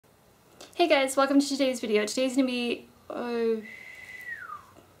Hey guys, welcome to today's video. Today's gonna be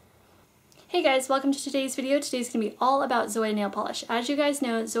all about Zoya nail polish. As you guys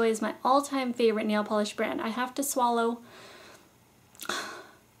know, Zoya is my all-time favorite nail polish brand. I have to swallow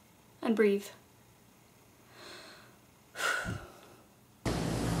and breathe.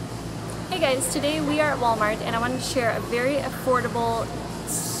 Hey guys, today we are at Walmart and I wanted to share a very affordable...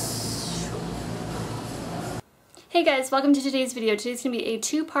 Hey guys, welcome to today's video. Today's going to be a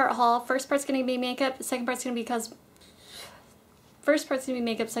two-part haul. First part's going to be makeup, the second part's going to be second part's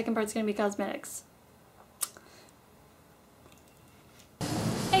going to be cosmetics.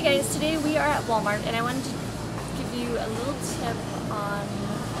 Hey guys, today we are at Walmart and I wanted to give you a little tip on...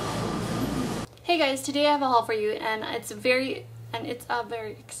 Hey guys, today I have a haul for you and it's a very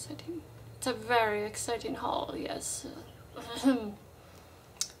exciting haul, yes.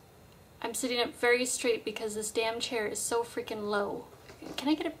 I'm sitting up very straight because this damn chair is so freaking low. Can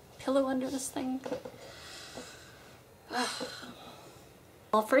I get a pillow under this thing?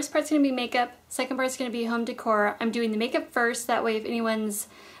 Well, first part's going to be makeup, second part's going to be home decor. I'm doing the makeup first, that way if anyone's,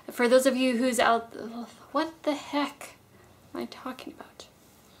 for those of you who's out, what the heck am I talking about?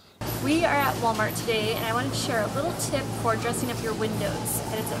 We are at Walmart today and I wanted to share a little tip for dressing up your windows,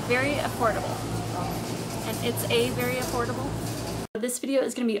 and it's very affordable. This video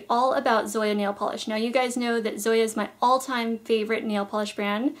is going to be all about Zoya nail polish. Now you guys know that Zoya is my all-time favorite nail polish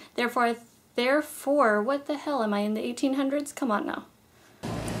brand. Therefore, what the hell, am I in the 1800s? Come on now.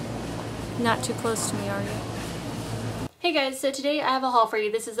 Not too close to me, are you? Hey guys, so today I have a haul for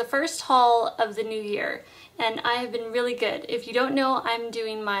you. This is the first haul of the new year, and I have been really good. If you don't know, I'm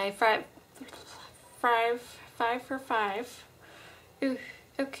doing my five for five. Ooh,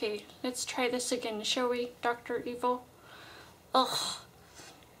 okay, let's try this again, shall we, Dr. Evil? Ugh.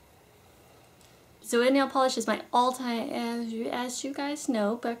 Zoya nail polish is my all-time, as you guys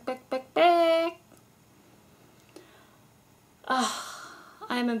know, back.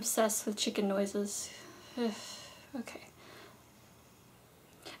 I'm obsessed with chicken noises.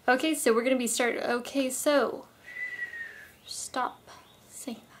 Okay, so we're gonna be stop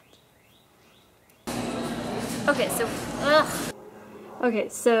saying that. Okay,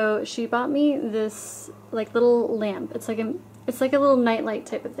 so she bought me this like little lamp. It's like a little nightlight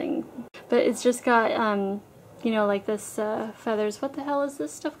type of thing, but it's just got you know, like this feathers. What the hell is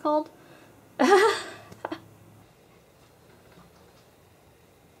this stuff called? Is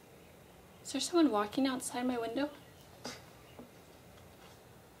there someone walking outside my window?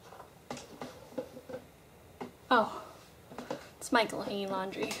 Oh, it's Michael hanging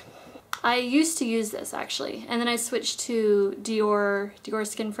laundry. I used to use this actually, and then I switched to Dior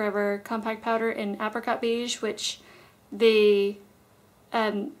Skin Forever Compact Powder in Apricot Beige, which they,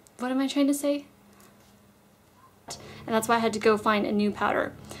 what am I trying to say? And that's why I had to go find a new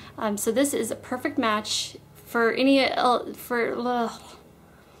powder. So this is a perfect match for any,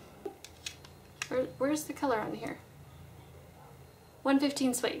 where's the color on here?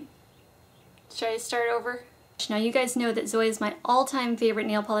 115 Suede. Should I start over? Now you guys know that Zoya is my all-time favorite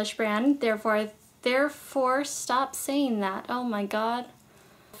nail polish brand, therefore stop saying that. Oh my god.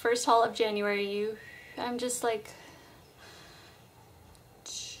 First haul of January, I'm just like...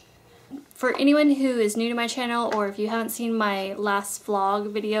 For anyone who is new to my channel, or if you haven't seen my last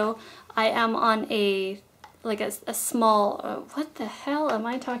vlog video, I am on a small, what the hell am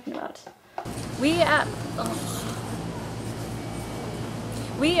I talking about? We are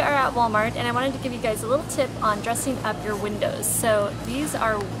at Walmart and I wanted to give you guys a little tip on dressing up your windows. So these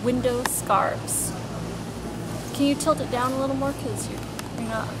are window scarves. Can you tilt it down a little more, because you're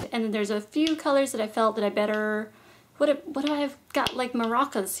not. And then there's a few colors that I felt that I better. What do I have got, like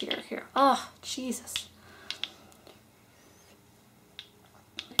maracas here? Oh, Jesus.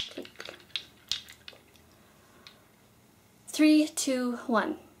 3, 2,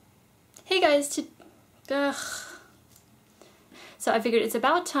 1. Hey guys, So I figured it's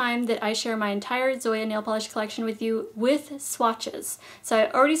about time that I share my entire Zoya nail polish collection with you with swatches. So I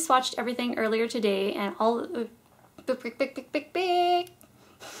already swatched everything earlier today and all...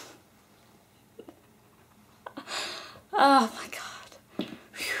 Oh my god.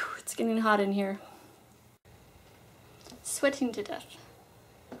 Whew, it's getting hot in here. Sweating to death.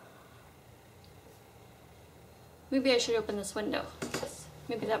 Maybe I should open this window.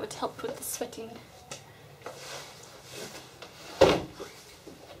 Maybe that would help with the sweating.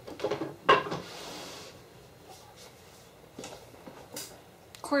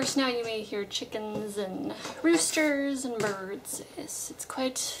 Of course, now you may hear chickens and roosters and birds. Yes, it's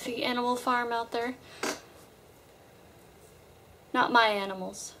quite the animal farm out there. Not my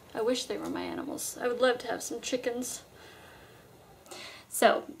animals. I wish they were my animals. I would love to have some chickens.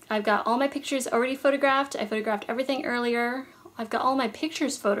 So I've got all my pictures already photographed. I photographed everything earlier. I've got all my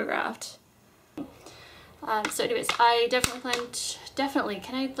pictures photographed. So anyways, I definitely,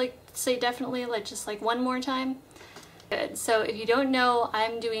 can I like say definitely, like just like one more time? Good. So if you don't know,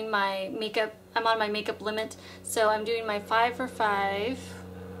 I'm doing my makeup, I'm on my makeup limit. So I'm doing my 5 for 5.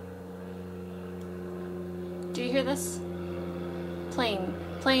 Do you hear this?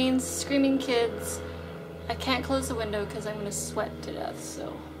 Planes, screaming kids. I can't close the window because I'm gonna sweat to death,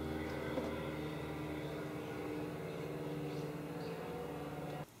 so.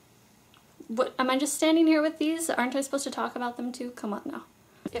 What, am I just standing here with these? Aren't I supposed to talk about them too? Come on now.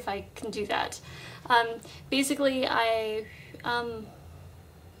 If I can do that. Basically,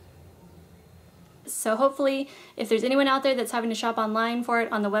 so hopefully, if there's anyone out there that's having to shop online for it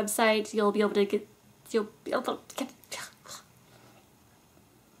on the website, you'll be able to get.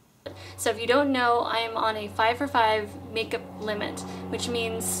 So if you don't know, I am on a 5 for 5 makeup limit, which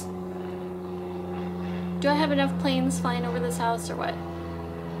means, do I have enough planes flying over this house or what?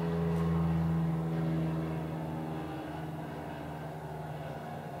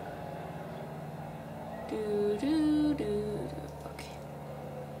 Doo-doo.